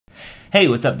Hey,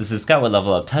 what's up? This is Scott with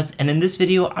Level Up Tuts, and in this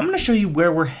video, I'm going to show you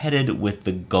where we're headed with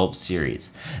the Gulp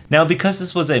series. Now, because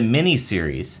this was a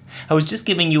mini-series, I was just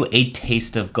giving you a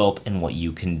taste of Gulp and what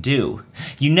you can do.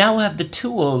 You now have the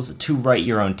tools to write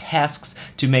your own tasks,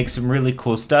 to make some really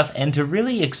cool stuff, and to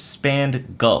really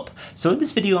expand Gulp. So in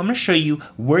this video, I'm going to show you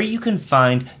where you can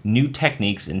find new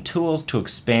techniques and tools to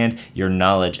expand your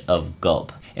knowledge of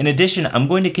Gulp. In addition, I'm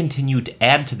going to continue to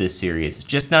add to this series,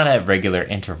 just not at regular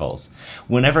intervals.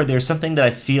 Whenever there's something that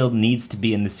I feel needs to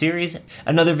be in the series,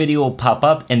 another video will pop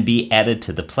up and be added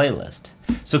to the playlist.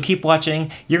 So keep watching.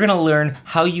 You're going to learn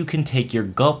how you can take your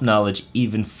Gulp knowledge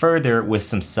even further with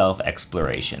some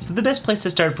self-exploration. So the best place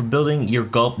to start for building your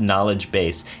Gulp knowledge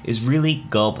base is really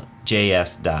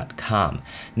gulpjs.com.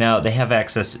 Now they have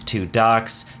access to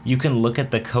docs, you can look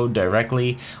at the code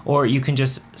directly, or you can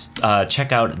just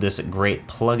check out this great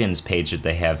plugins page that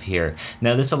they have here.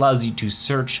 Now this allows you to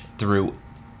search through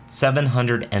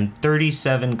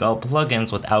 737 Gulp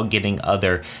plugins without getting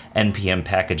other NPM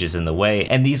packages in the way,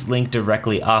 and these link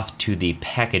directly off to the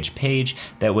package page.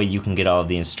 That way you can get all of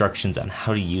the instructions on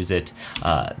how to use it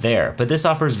there. But this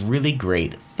offers really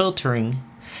great filtering,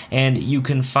 and you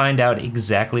can find out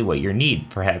exactly what you need,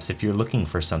 perhaps if you're looking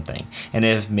for something. And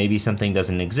if maybe something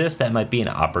doesn't exist, that might be an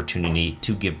opportunity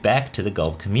to give back to the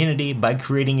Gulp community by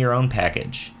creating your own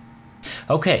package.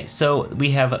 Okay, so we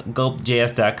have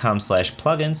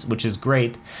gulpjs.com/plugins, which is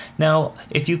great. Now,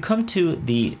 if you come to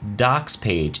the docs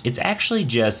page, it's actually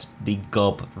just the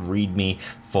Gulp README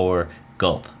for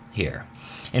Gulp here.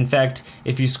 In fact,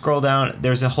 if you scroll down,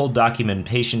 there's a whole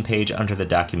documentation page under the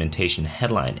documentation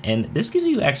headline, and this gives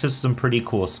you access to some pretty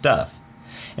cool stuff.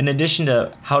 In addition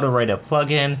to how to write a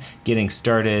plugin, getting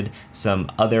started,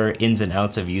 some other ins and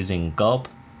outs of using Gulp,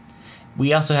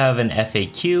 we also have an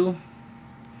FAQ.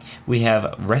 We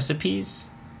have recipes.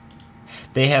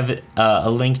 They have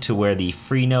a link to where the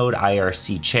Freenode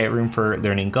IRC chat room for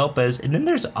learning Gulp is, and then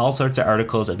there's all sorts of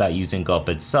articles about using Gulp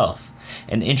itself.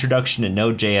 An introduction to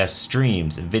Node.js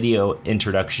streams, a video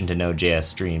introduction to Node.js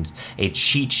streams, a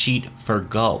cheat sheet for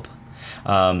Gulp.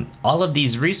 All of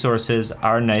these resources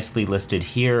are nicely listed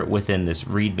here within this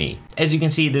README. As you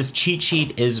can see, this cheat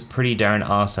sheet is pretty darn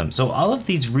awesome. So all of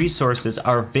these resources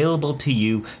are available to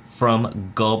you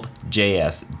from gulpjs.com.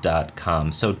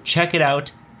 So check it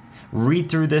out, read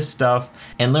through this stuff,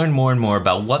 and learn more and more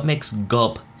about what makes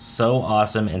Gulp so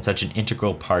awesome and such an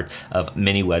integral part of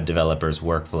many web developers'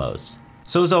 workflows.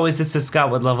 So as always, this is Scott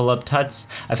with Level Up Tuts.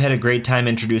 I've had a great time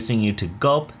introducing you to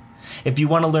Gulp. If you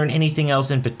want to learn anything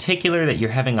else in particular that you're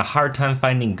having a hard time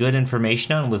finding good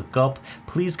information on with Gulp,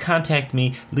 please contact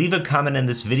me, leave a comment in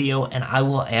this video, and I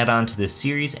will add on to this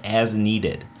series as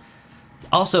needed.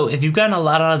 Also, if you've gotten a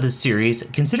lot out of this series,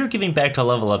 consider giving back to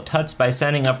Level Up Tuts by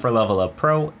signing up for Level Up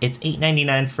Pro. It's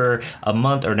 $8.99 for a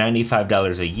month or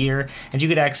 $95 a year, and you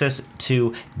get access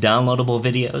to downloadable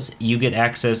videos. You get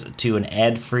access to an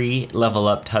ad-free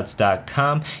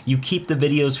leveluptuts.com. You keep the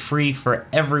videos free for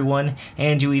everyone,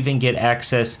 and you even get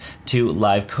access to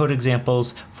live code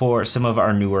examples for some of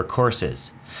our newer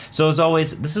courses. So as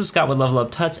always, this is Scott with Level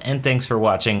Up Tuts, and thanks for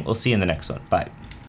watching. We'll see you in the next one. Bye.